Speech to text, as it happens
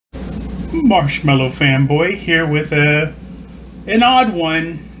Marshmallow Fanboy here with an odd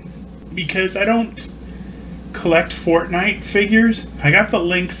one because I don't collect Fortnite figures. I got the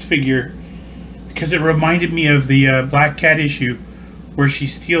Lynx figure because it reminded me of the Black Cat issue where she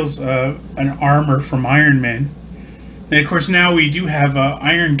steals an armor from Iron Man. And of course now we do have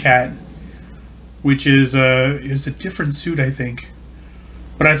Iron Cat, which is a different suit, I think.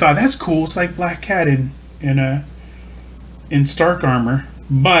 But I thought that's cool. It's like Black Cat in Stark armor,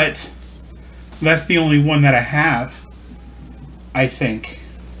 but that's the only one that I have, I think.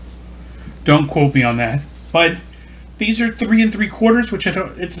 Don't quote me on that. But these are 3 3/4, which I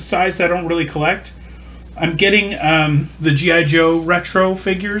don't. It's a size that I don't really collect. I'm getting the G.I. Joe retro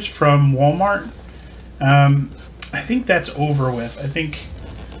figures from Walmart. I think that's over with.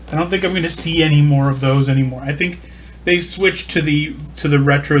 I don't think I'm going to see any more of those anymore. I think they switched to the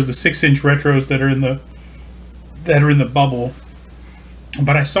retros, the 6-inch retros that are in the bubble.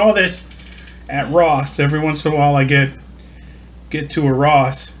 But I saw this at Ross. Every once in a while I get to a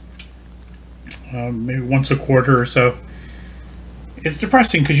Ross, maybe once a quarter or so. It's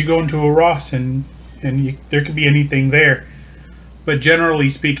depressing because you go into a Ross and there could be anything there, but generally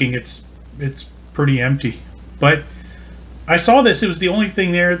speaking it's pretty empty. But I saw this. It was the only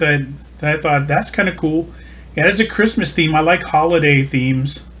thing there that I thought that's kind of cool. It has a Christmas theme. I like holiday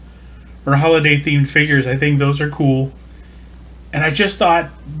themes or holiday themed figures. I think those are cool. And I just thought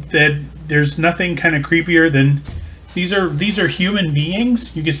that there's nothing kind of creepier than these are human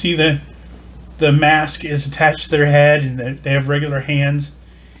beings. You can see the mask is attached to their head, and they have regular hands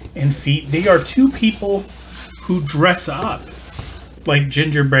and feet. They are 2 people who dress up like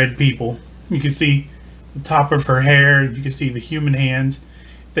gingerbread people. You can see the top of her hair. You can see the human hands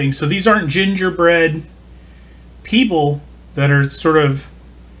thing. So these aren't gingerbread people that are sort of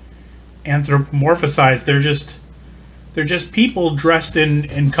anthropomorphized. They're just people dressed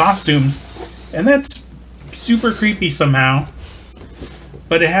in costumes, and that's super creepy somehow.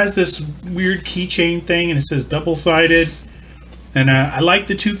 But it has this weird keychain thing, and it says double-sided. And I like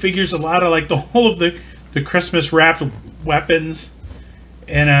the 2 figures a lot. I like the whole of the Christmas wrapped weapons.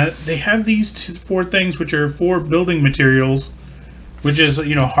 And they have these 4 things, which are 4 building materials, which is,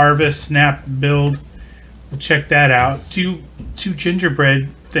 you know, harvest, snap, build. We'll check that out. Two gingerbread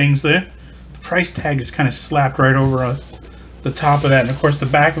things. The price tag is kind of slapped right over the top of that, and of course the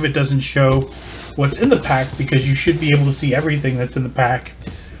back of it doesn't show what's in the pack because you should be able to see everything that's in the pack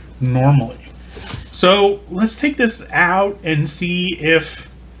normally. So let's take this out and see if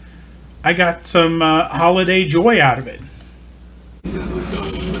I got some holiday joy out of it.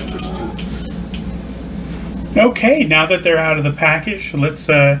 Okay, now that they're out of the package, let's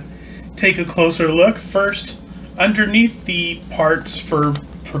take a closer look. First, underneath the parts for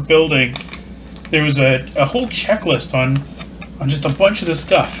building, there was a whole checklist on just a bunch of the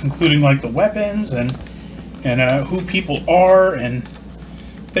stuff, including like the weapons and who people are and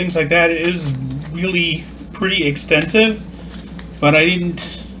things like that. It is really pretty extensive, but I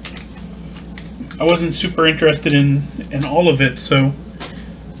wasn't super interested in all of it. So,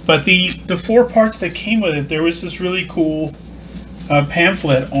 but the 4 parts that came with it, there was this really cool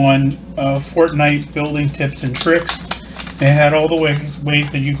pamphlet on Fortnite building tips and tricks. They had all the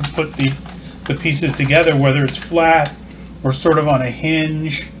ways that you could put the pieces together, whether it's flat or sort of on a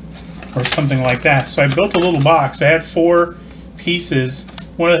hinge or something like that. So I built a little box. I had 4 pieces.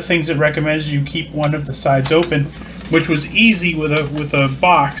 One of the things it recommends you keep one of the sides open, which was easy with a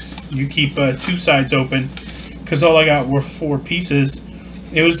box. You keep 2 sides open because all I got were 4 pieces.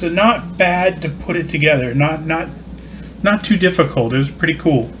 It was not bad to put it together. Not too difficult. It was pretty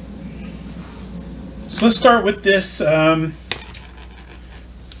cool. So let's start with this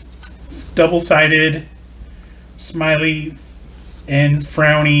double-sided smiley and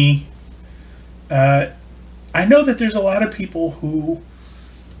frowny. I know that there's a lot of people who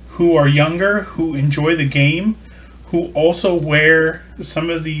are younger, who enjoy the game, who also wear some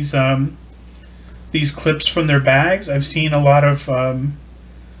of these clips from their bags. I've seen a lot of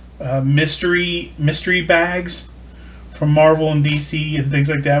mystery bags from Marvel and DC and things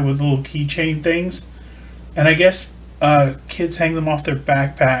like that with little keychain things. And I guess kids hang them off their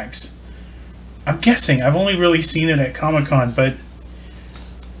backpacks. I'm guessing. I've only really seen it at Comic-Con, but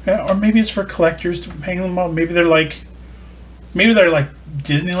or maybe it's for collectors to hang them up. Maybe they're like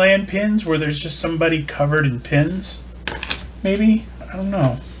Disneyland pins where there's just somebody covered in pins. Maybe, I don't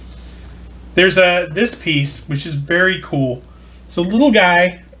know. There's this piece which is very cool. It's a little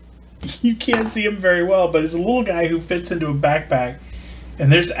guy. You can't see him very well, but it's a little guy who fits into a backpack,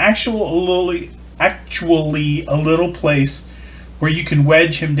 and there's actually a little place where you can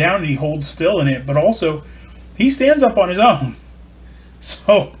wedge him down and he holds still in it, but also he stands up on his own.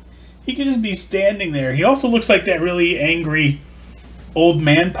 So He could just be standing there. He also looks like that really angry old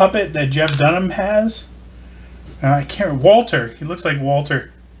man puppet that Jeff Dunham has. I can't. Walter. He looks like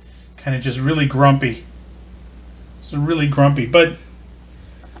Walter. Kind of just really grumpy. It's really grumpy. But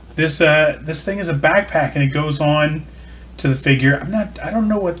this thing is a backpack, and it goes on to the figure. I don't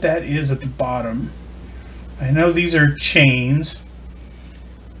know what that is at the bottom. I know these are chains,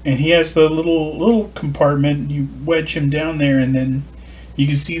 and he has the little compartment. You wedge him down there, and then you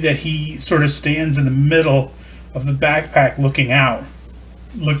can see that he sort of stands in the middle of the backpack, looking out,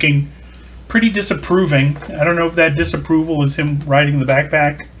 looking pretty disapproving. I don't know if that disapproval is him riding the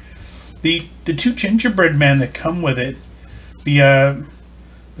backpack. The two gingerbread men that come with it, the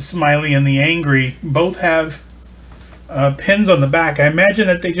smiley and the angry, both have pins on the back. I imagine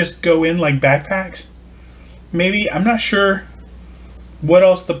that they just go in like backpacks. Maybe, I'm not sure what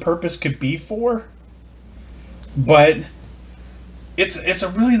else the purpose could be for, but it's a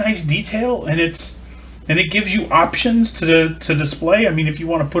really nice detail, and it gives you options to display. I mean, if you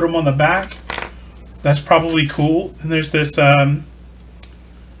want to put them on the back, that's probably cool. And there's this kind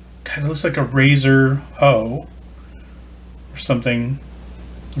of looks like a razor hoe or something.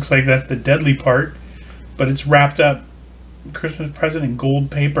 Looks like that's the deadly part, but it's wrapped up Christmas present in gold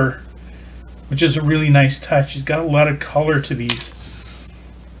paper, which is a really nice touch. He's got a lot of color to these.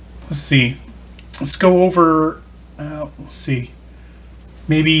 Let's see. Let's go over. Let's see.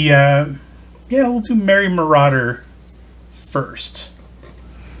 Maybe yeah, we'll do Merry Marauder first.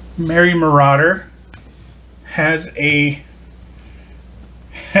 Merry Marauder has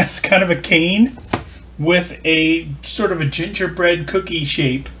kind of a cane with a sort of a gingerbread cookie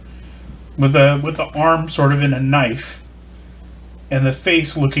shape, with the arm sort of in a knife, and the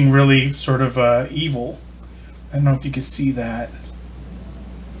face looking really sort of evil. I don't know if you can see that,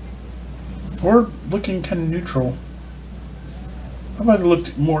 or looking kind of neutral. How about it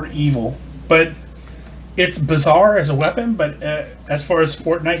looked more evil? But it's bizarre as a weapon, but as far as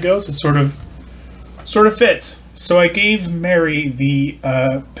Fortnite goes, it sort of fits. So I gave Mary the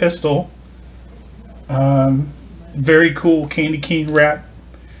pistol. Very cool candy cane wrap.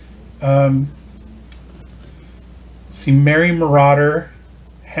 See, Merry Marauder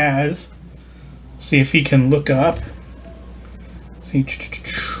has. See if he can look up. See,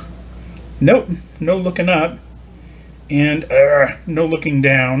 nope, no looking up, and no looking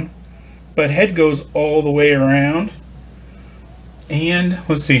down. But head goes all the way around, and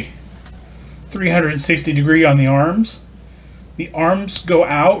let's see, 360 degree on the arms. The arms go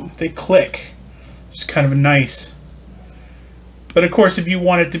out, they click. It's kind of nice. But of course, if you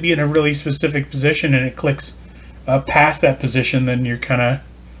want it to be in a really specific position and it clicks past that position, then you're kind of,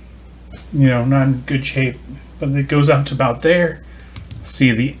 not in good shape. But it goes out to about there.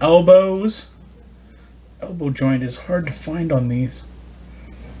 See the elbows. Elbow joint is hard to find on these.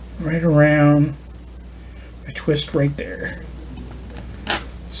 Right around. I twist right there.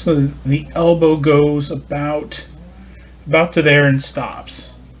 So the elbow goes about to there and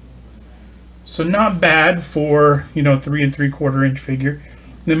stops. So not bad for 3 3/4 inch figure.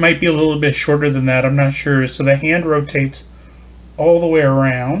 It might be a little bit shorter than that, I'm not sure. So the hand rotates all the way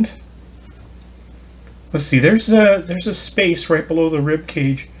around. Let's see, there's a space right below the rib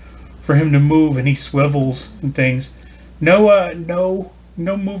cage for him to move, and he swivels and things. No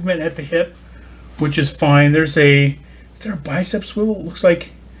movement at the hip, which is fine. Is there a bicep swivel? It looks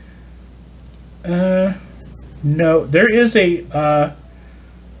like no, there is a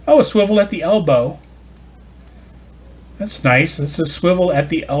swivel at the elbow. That's nice. It's a swivel at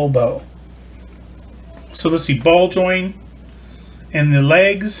the elbow. So let's see, ball joint and the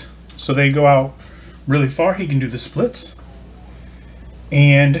legs, so they go out really far. He can do the splits,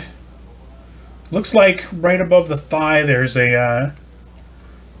 and looks like right above the thigh there's a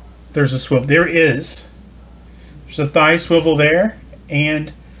swivel. There's a thigh swivel there,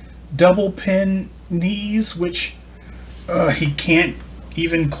 and double pin knees, which he can't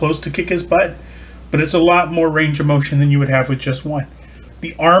even close to kick his butt, but it's a lot more range of motion than you would have with just one.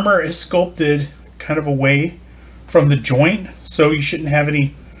 The armor is sculpted kind of away from the joint, so you shouldn't have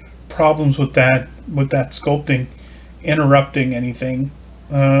any problems with that sculpting interrupting anything.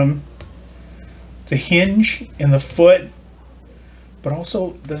 The hinge in the foot, but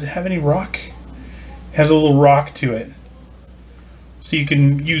also, does it have any rock? It has a little rock to it, so you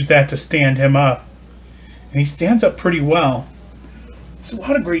can use that to stand him up, and he stands up pretty well. There's a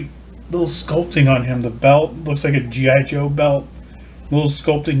lot of great little sculpting on him. The belt looks like a G.I. Joe belt. Little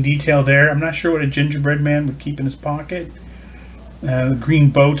sculpting detail there. I'm not sure what a gingerbread man would keep in his pocket. The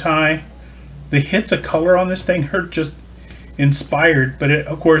green bow tie. The hits of color on this thing are just inspired, but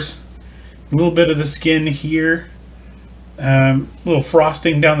of course, a little bit of the skin here. Little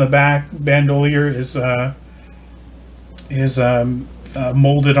frosting down the back. Bandolier is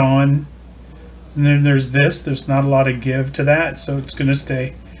molded on. And then there's this. There's not a lot of give to that, so it's going to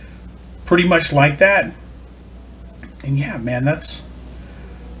stay pretty much like that. And yeah, man, that's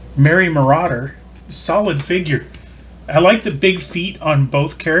Mary Marauder. Solid figure. I like the big feet on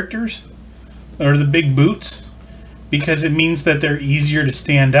both characters, or the big boots, because it means that they're easier to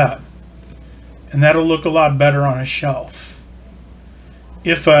stand up. And that'll look a lot better on a shelf,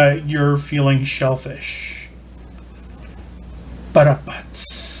 if you're feeling shelfish.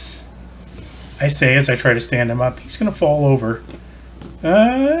 Butts. I say as I try to stand him up. He's going to fall over.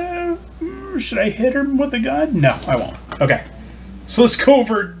 Should I hit him with a gun? No, I won't. Okay. So let's go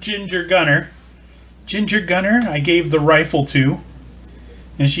over Ginger Gunner. Ginger Gunner, I gave the rifle to,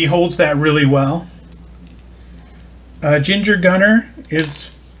 and she holds that really well. Ginger Gunner is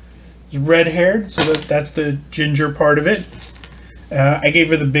red-haired, so that's the ginger part of it. I gave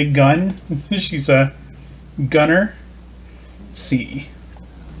her the big gun. She's a gunner. Let's see.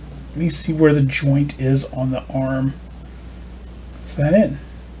 Let me see where the joint is on the arm. Is that it?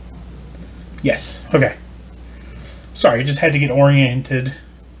 Yes. Okay. Sorry, I just had to get oriented.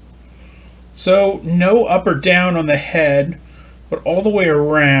 So, no up or down on the head, but all the way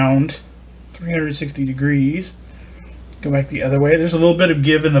around 360 degrees. Go back the other way. There's a little bit of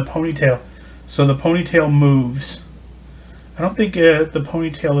give in the ponytail. So the ponytail moves. I don't think the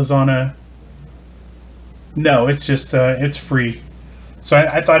ponytail is on a... No, it's just, it's free. So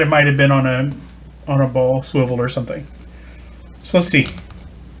I thought it might have been on a ball swivel or something. So let's see.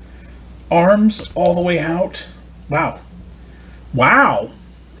 Arms all the way out. Wow. Wow.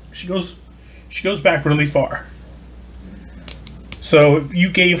 She goes back really far. So if you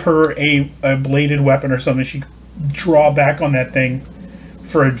gave her a bladed weapon or something, she could draw back on that thing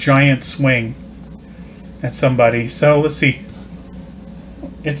for a giant swing at somebody. So let's see.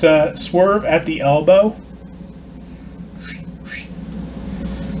 It's a swerve at the elbow.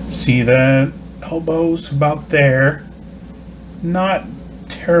 See, the elbow's about there. Not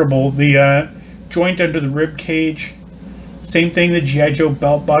terrible. The joint under the rib cage. Same thing, the G.I. Joe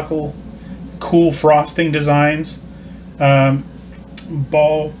belt buckle. Cool frosting designs. Ball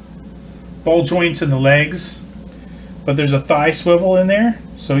joints in the legs. But there's a thigh swivel in there,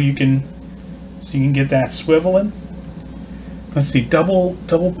 so you can get that swiveling. Let's see, double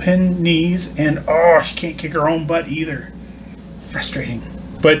pin knees, and oh, she can't kick her own butt either. Frustrating.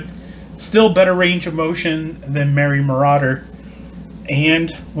 But still better range of motion than Mary Marauder.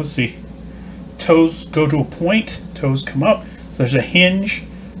 And let's see, toes go to a point, toes come up. So there's a hinge.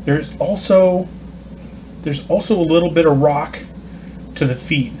 There's also a little bit of rock to the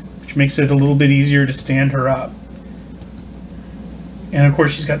feet, which makes it a little bit easier to stand her up. And of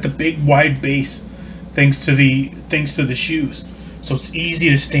course, she's got the big wide base thanks to the shoes, so it's easy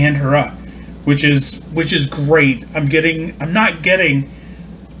to stand her up, which is great. The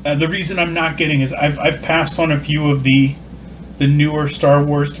reason I'm not getting is I've passed on a few of the newer Star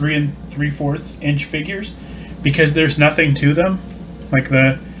Wars 3 3/4 inch figures because there's nothing to them, like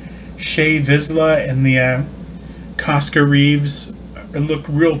the Shea Vizsla and the Casca Reeves look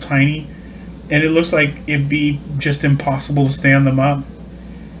real tiny, and it looks like it'd be just impossible to stand them up.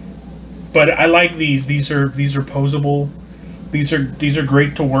 But I like these. These are posable. These are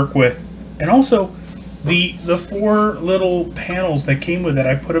great to work with. And also, the 4 little panels that came with it,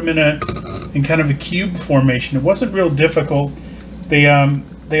 I put them in kind of a cube formation. It wasn't real difficult. They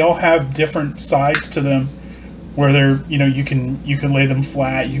all have different sides to them, where they're, you can lay them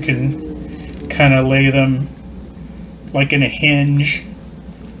flat. You can kind of lay them like in a hinge.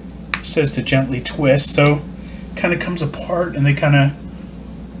 It says to gently twist, so kind of comes apart, and they kind of,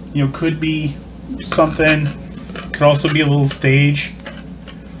 could be something. Could also be a little stage.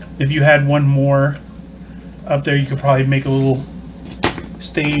 If you had one more up there, you could probably make a little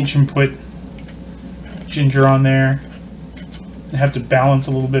stage and put Ginger on there. And have to balance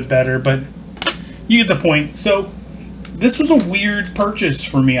a little bit better, but you get the point. So this was a weird purchase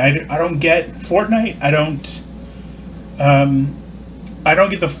for me. I don't get Fortnite. I don't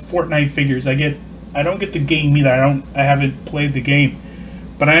get the Fortnite figures. I don't get the game either. I haven't played the game,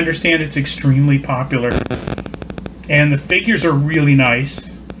 but I understand it's extremely popular, and the figures are really nice.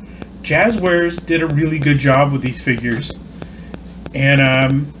 Jazzwares did a really good job with these figures,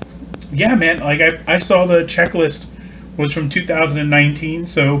 and yeah, man, like I saw the checklist was from 2019,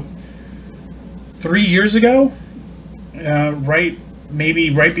 so 3 years ago, maybe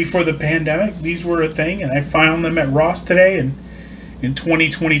right before the pandemic, these were a thing, and I found them at Ross today, and in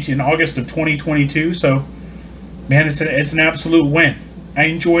 2022, in August of 2022. So, man, it's an absolute win. I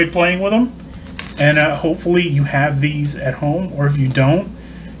enjoyed playing with them, And hopefully you have these at home, or if you don't,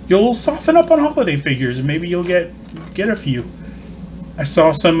 you'll soften up on holiday figures and maybe you'll get a few. I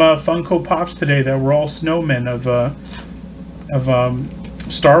saw some Funko Pops today that were all snowmen of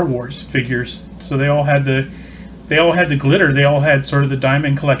Star Wars figures. So they all had the glitter. They all had sort of the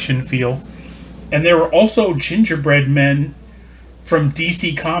Diamond Collection feel. And there were also gingerbread men from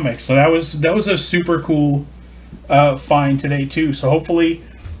DC Comics. So that was a super cool find today too. So hopefully,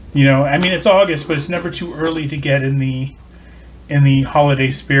 you know, I mean, it's August, but it's never too early to get in the holiday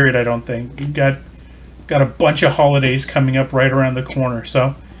spirit, I don't think. You've got a bunch of holidays coming up right around the corner.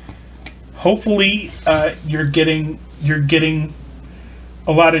 So hopefully you're getting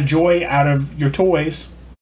a lot of joy out of your toys.